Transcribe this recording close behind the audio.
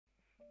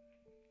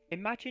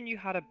Imagine you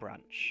had a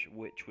branch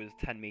which was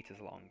 10 meters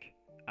long,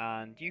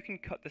 and you can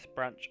cut this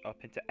branch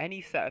up into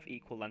any set of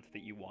equal lengths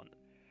that you want,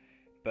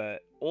 but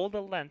all the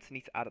lengths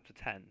need to add up to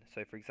 10.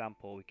 So for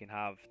example, we can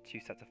have 2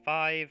 sets of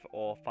 5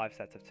 or 5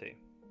 sets of 2.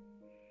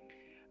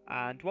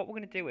 And what we're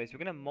going to do is we're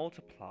going to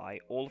multiply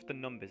all of the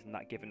numbers in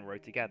that given row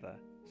together.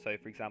 So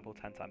for example,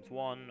 10 times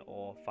 1,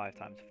 or 5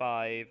 times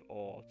 5,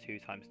 or 2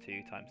 times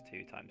 2 times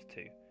 2 times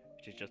 2,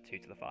 which is just 2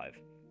 to the 5.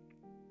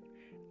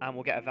 And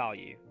we'll get a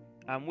value.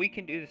 And we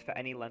can do this for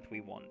any length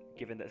we want,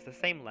 given that it's the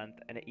same length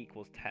and it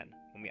equals 10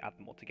 when we add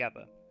them all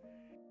together.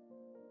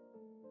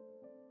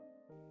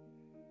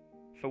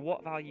 For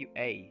what value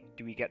a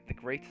do we get the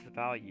greatest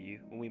value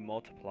when we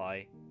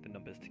multiply the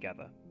numbers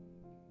together?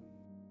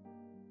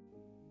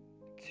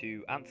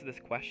 To answer this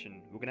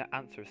question, we're going to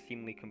answer a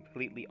seemingly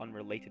completely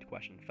unrelated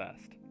question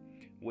first,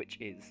 which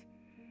is,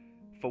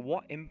 for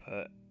what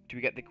input do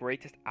we get the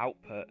greatest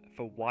output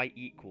for y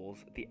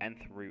equals the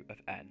nth root of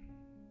n?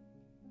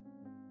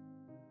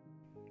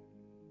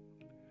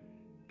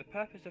 The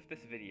purpose of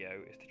this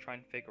video is to try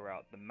and figure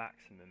out the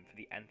maximum for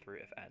the nth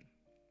root of n.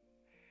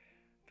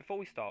 Before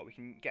we start, we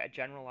can get a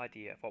general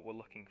idea of what we're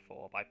looking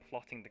for by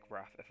plotting the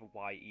graph of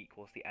y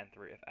equals the nth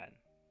root of n.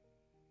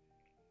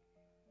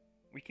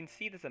 We can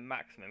see there's a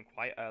maximum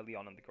quite early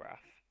on in the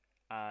graph,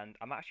 and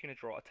I'm actually going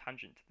to draw a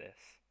tangent to this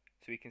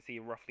so we can see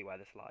roughly where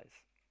this lies.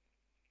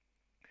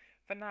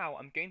 For now,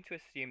 I'm going to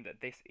assume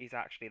that this is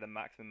actually the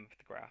maximum of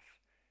the graph.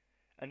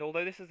 And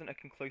although this isn't a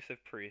conclusive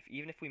proof,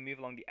 even if we move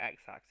along the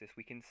x-axis,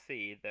 we can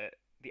see that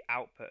the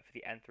output for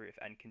the nth root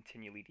of n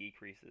continually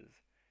decreases.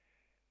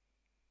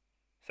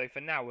 So for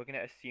now, we're going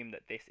to assume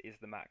that this is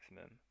the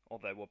maximum,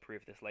 although we'll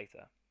prove this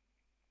later.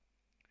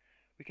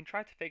 We can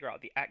try to figure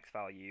out the x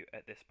value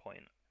at this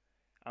point,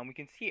 and we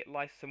can see it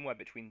lies somewhere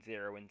between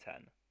 0 and 10.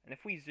 And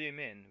if we zoom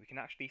in, we can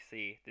actually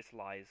see this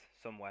lies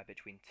somewhere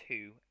between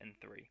 2 and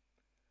 3.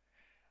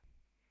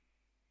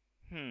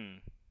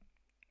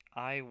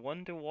 I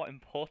wonder what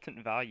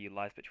important value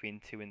lies between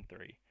 2 and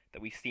 3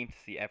 that we seem to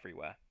see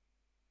everywhere.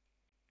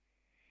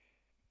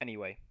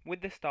 Anyway,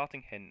 with this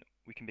starting hint,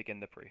 we can begin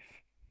the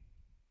proof.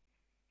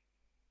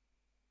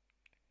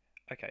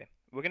 Okay,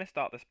 we're going to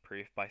start this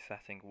proof by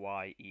setting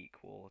y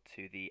equal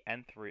to the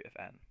nth root of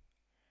n.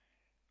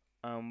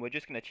 We're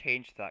just going to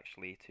change this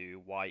actually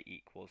to y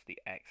equals the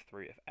xth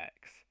root of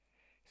x,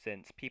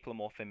 since people are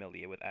more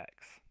familiar with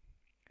x.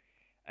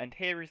 And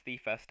here is the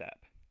first step.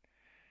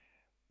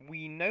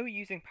 We know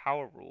using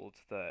power rules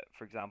that,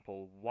 for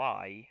example,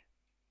 y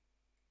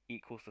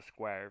equals the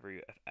square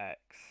root of x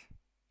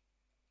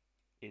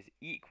is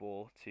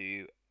equal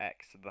to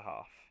x to the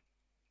half.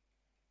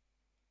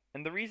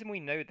 And the reason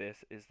we know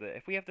this is that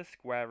if we have the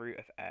square root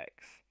of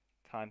x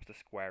times the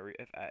square root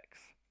of x,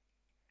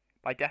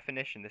 by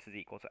definition this is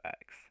equal to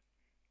x.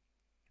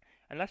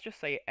 And let's just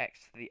say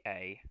x to the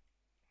a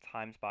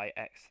times by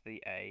x to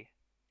the a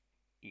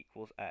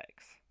equals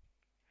x.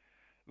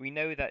 We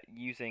know that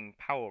using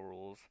power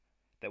rules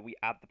that we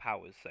add the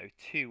powers, so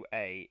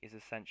 2a is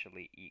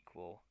essentially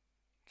equal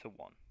to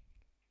 1.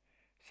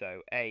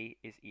 So a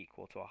is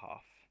equal to a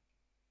half.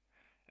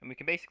 And we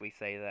can basically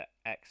say that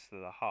x to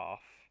the half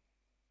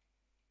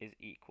is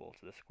equal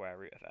to the square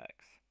root of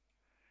x.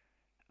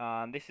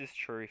 And this is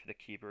true for the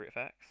cube root of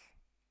x,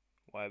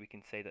 where we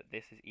can say that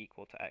this is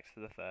equal to x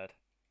to the third.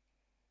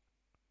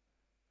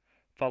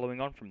 Following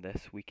on from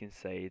this, we can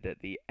say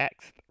that the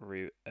xth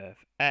root of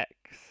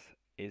x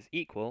is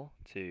equal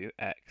to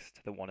x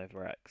to the 1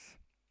 over x.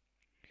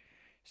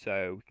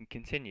 So we can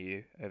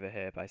continue over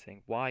here by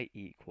saying y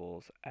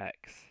equals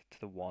x to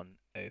the 1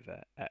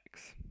 over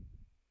x.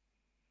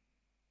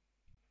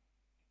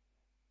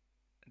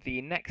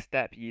 The next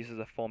step uses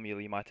a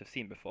formula you might have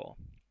seen before,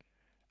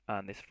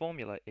 and this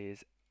formula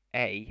is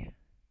a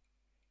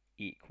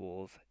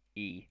equals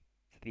e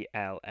to the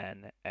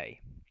ln a.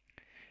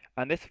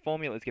 And this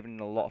formula is given in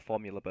a lot of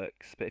formula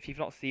books, but if you've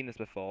not seen this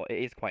before, it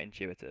is quite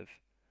intuitive.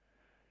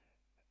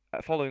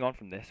 Following on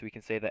from this, we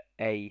can say that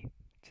a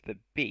to the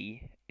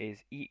b is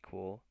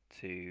equal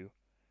to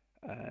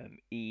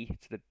e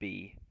to the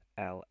b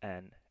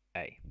ln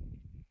a.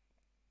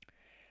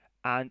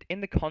 And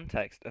in the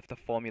context of the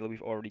formula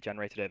we've already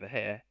generated over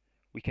here,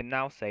 we can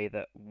now say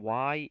that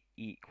y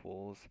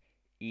equals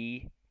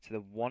e to the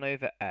 1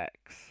 over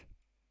x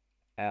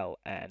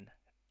ln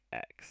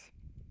x.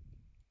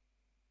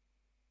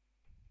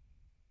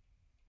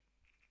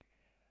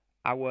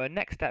 Our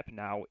next step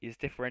now is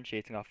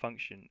differentiating our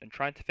function and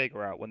trying to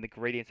figure out when the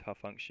gradient of our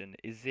function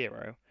is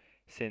 0,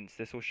 since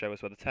this will show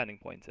us where the turning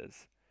point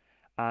is.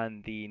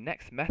 And the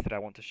next method I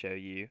want to show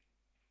you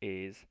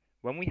is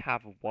when we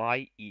have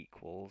y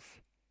equals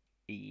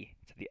e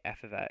to the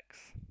f of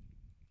x,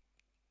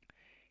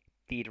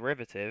 the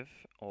derivative,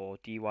 or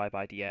dy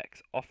by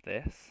dx, of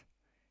this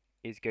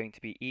is going to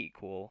be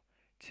equal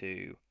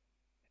to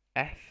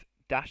f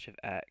dash of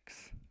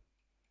x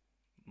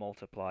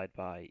multiplied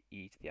by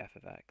e to the f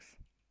of x.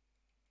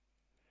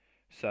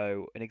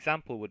 So an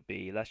example would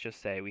be, let's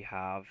just say we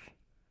have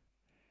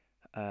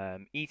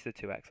e to the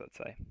 2x, let's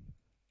say.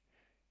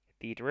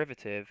 The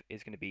derivative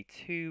is going to be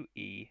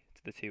 2e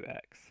to the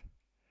 2x.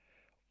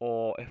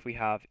 Or if we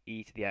have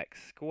e to the x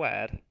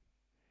squared,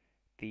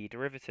 the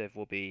derivative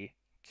will be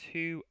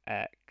 2x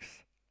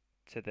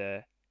to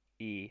the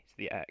e to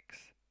the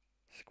x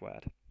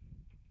squared.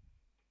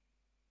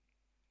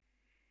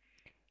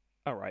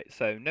 Alright,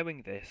 so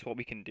knowing this, what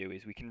we can do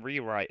is we can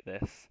rewrite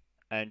this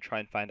and try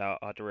and find out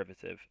our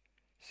derivative.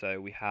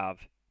 So we have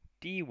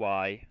dy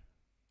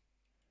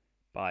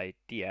by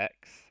dx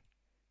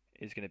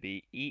is going to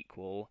be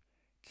equal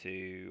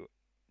to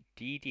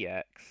d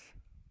dx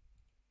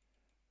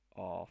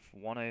of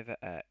 1 over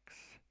x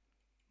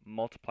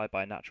multiplied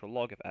by natural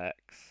log of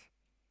x,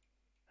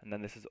 and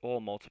then this is all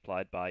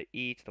multiplied by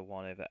e to the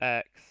 1 over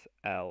x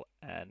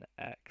ln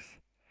x.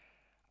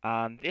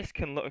 And this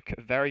can look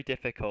very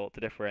difficult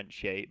to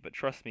differentiate, but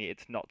trust me,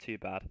 it's not too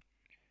bad.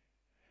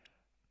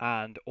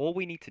 And all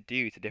we need to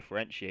do to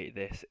differentiate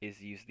this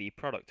is use the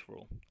product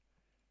rule.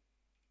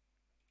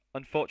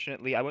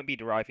 Unfortunately, I won't be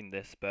deriving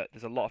this, but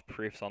there's a lot of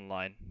proofs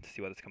online to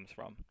see where this comes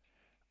from.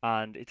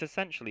 And it's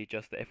essentially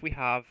just that if we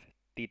have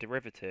the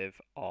derivative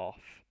of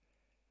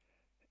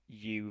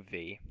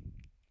uv,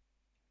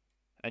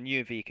 and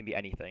uv can be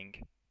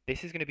anything,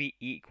 this is going to be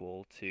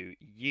equal to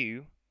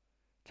u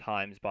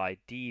times by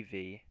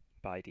dv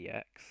by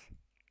dx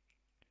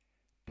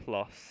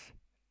plus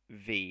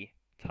v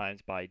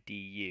times by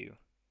du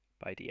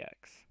by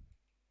dx.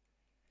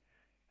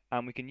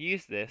 And we can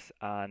use this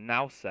and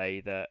now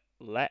say that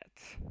let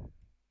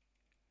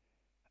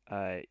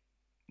 1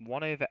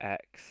 over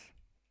x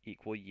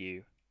equal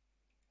u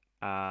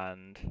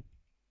and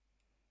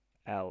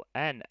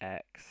ln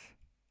x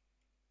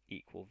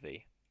equal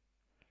v.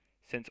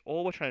 Since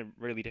all we're trying to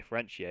really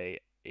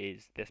differentiate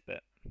is this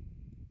bit.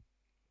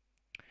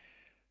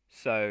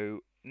 So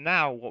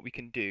now what we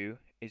can do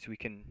is we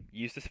can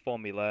use this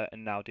formula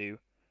and now do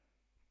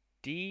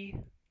d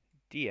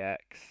dx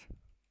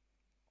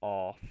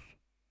of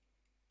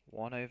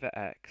 1 over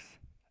x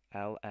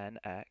ln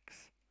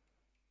x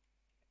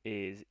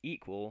is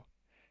equal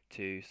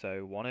to,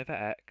 so 1 over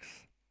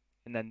x,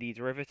 and then the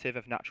derivative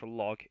of natural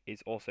log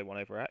is also 1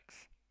 over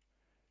x.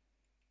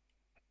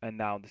 And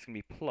now this is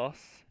going to be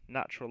plus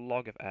natural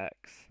log of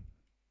x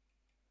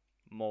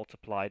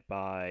multiplied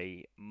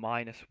by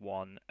minus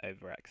 1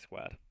 over x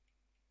squared.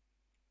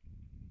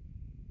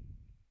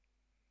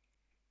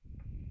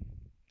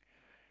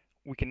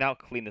 We can now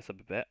clean this up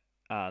a bit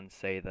and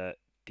say that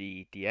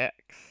d dx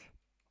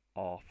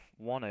of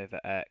 1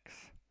 over x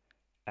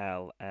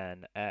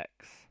ln x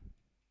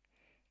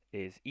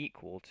is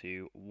equal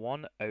to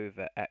 1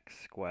 over x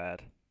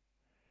squared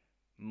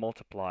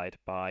multiplied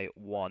by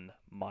 1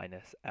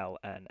 minus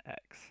ln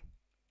x.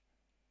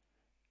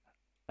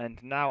 And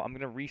now I'm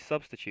going to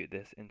resubstitute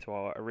this into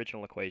our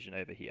original equation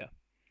over here.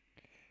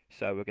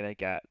 So we're going to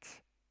get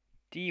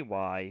dy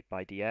by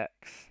dx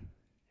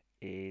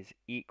is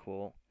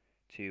equal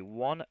to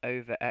 1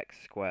 over x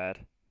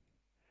squared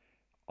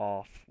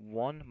of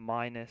 1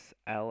 minus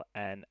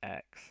ln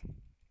x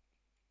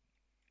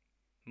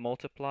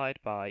multiplied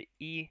by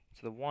e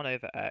to the 1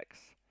 over x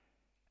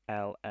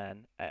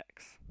ln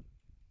x.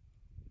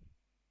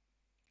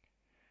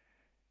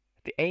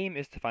 The aim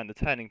is to find the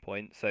turning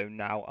point, so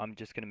now I'm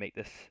just going to make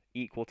this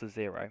equal to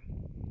 0.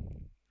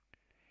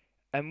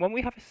 And when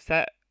we have a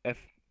set of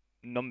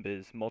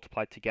numbers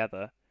multiplied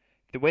together,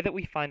 the way that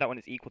we find out when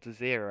it's equal to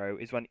 0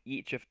 is when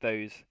each of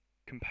those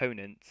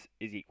components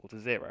is equal to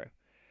 0.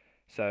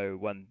 So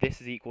when this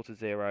is equal to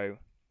 0,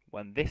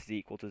 when this is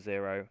equal to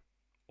 0,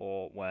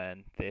 or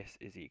when this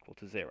is equal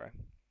to 0.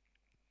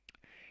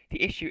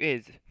 The issue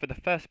is, for the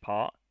first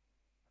part,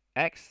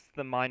 x to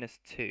the minus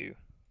 2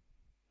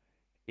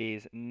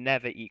 is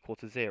never equal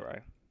to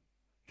 0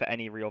 for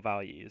any real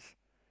values.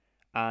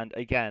 And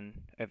again,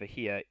 over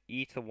here,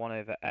 e to the 1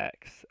 over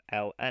x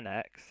ln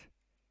x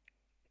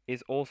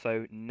is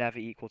also never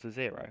equal to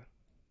 0.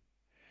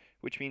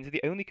 Which means that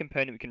the only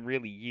component we can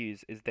really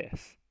use is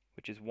this,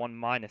 which is 1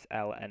 minus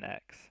ln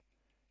x.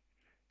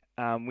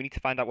 We need to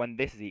find out when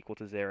this is equal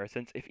to 0,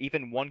 since if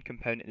even one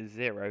component is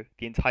 0,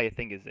 the entire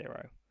thing is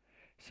 0.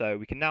 So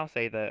we can now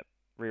say that,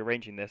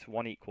 rearranging this,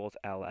 1 equals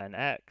ln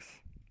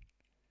x,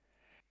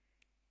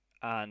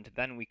 and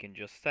then we can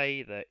just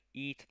say that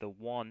e to the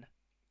 1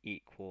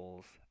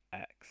 equals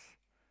x.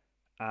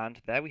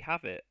 And there we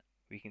have it.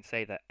 We can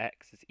say that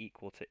x is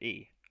equal to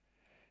e.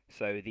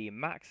 So the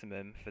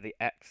maximum for the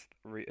xth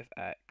root of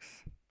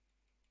x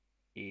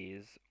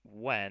is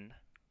when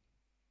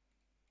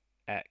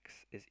x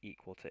is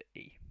equal to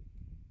e.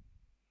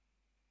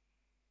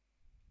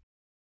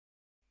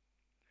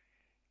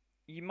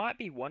 You might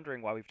be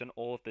wondering why we've done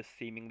all of this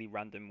seemingly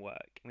random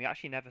work, and we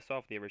actually never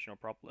solved the original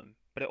problem,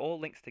 but it all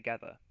links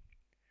together.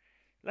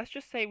 Let's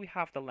just say we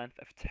have the length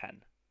of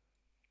 10.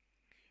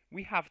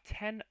 We have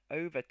 10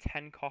 over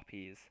 10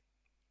 copies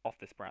of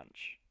this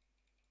branch,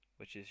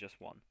 which is just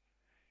 1.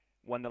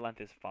 When the length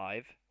is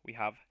 5, we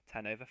have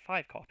 10 over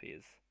 5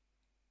 copies,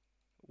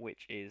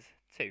 which is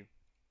 2.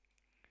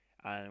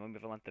 And when we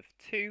have a length of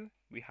 2,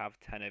 we have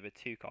 10 over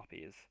 2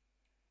 copies,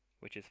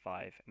 which is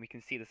 5. And we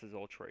can see this is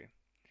all true.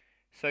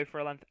 So for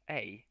a length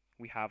a,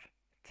 we have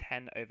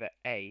 10 over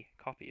a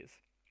copies,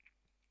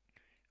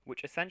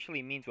 which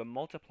essentially means we're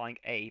multiplying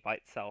a by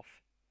itself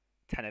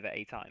 10 over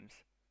a times.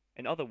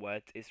 In other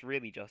words, it's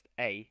really just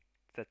a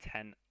to the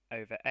 10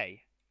 over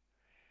a.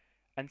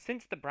 And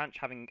since the branch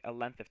having a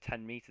length of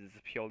 10 meters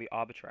is purely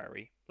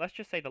arbitrary, let's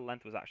just say the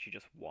length was actually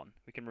just 1.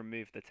 We can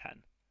remove the 10.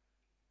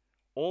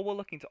 All we're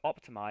looking to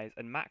optimize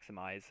and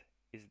maximize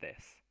is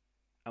this.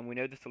 And we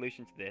know the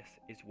solution to this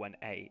is when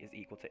a is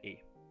equal to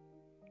e.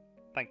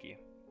 Thank you.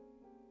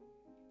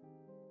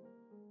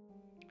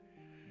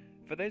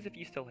 For those of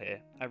you still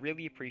here, I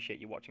really appreciate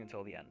you watching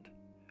until the end.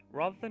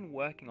 Rather than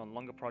working on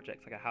longer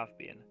projects like I have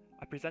been,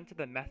 I presented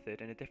the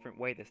method in a different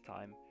way this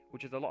time,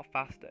 which is a lot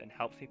faster and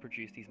helps me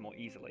produce these more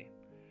easily.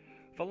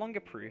 For longer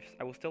proofs,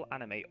 I will still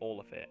animate all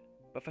of it,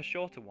 but for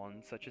shorter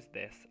ones, such as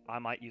this, I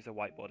might use a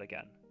whiteboard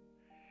again.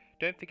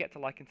 Don't forget to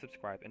like and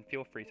subscribe, and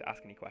feel free to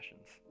ask any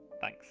questions.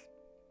 Thanks.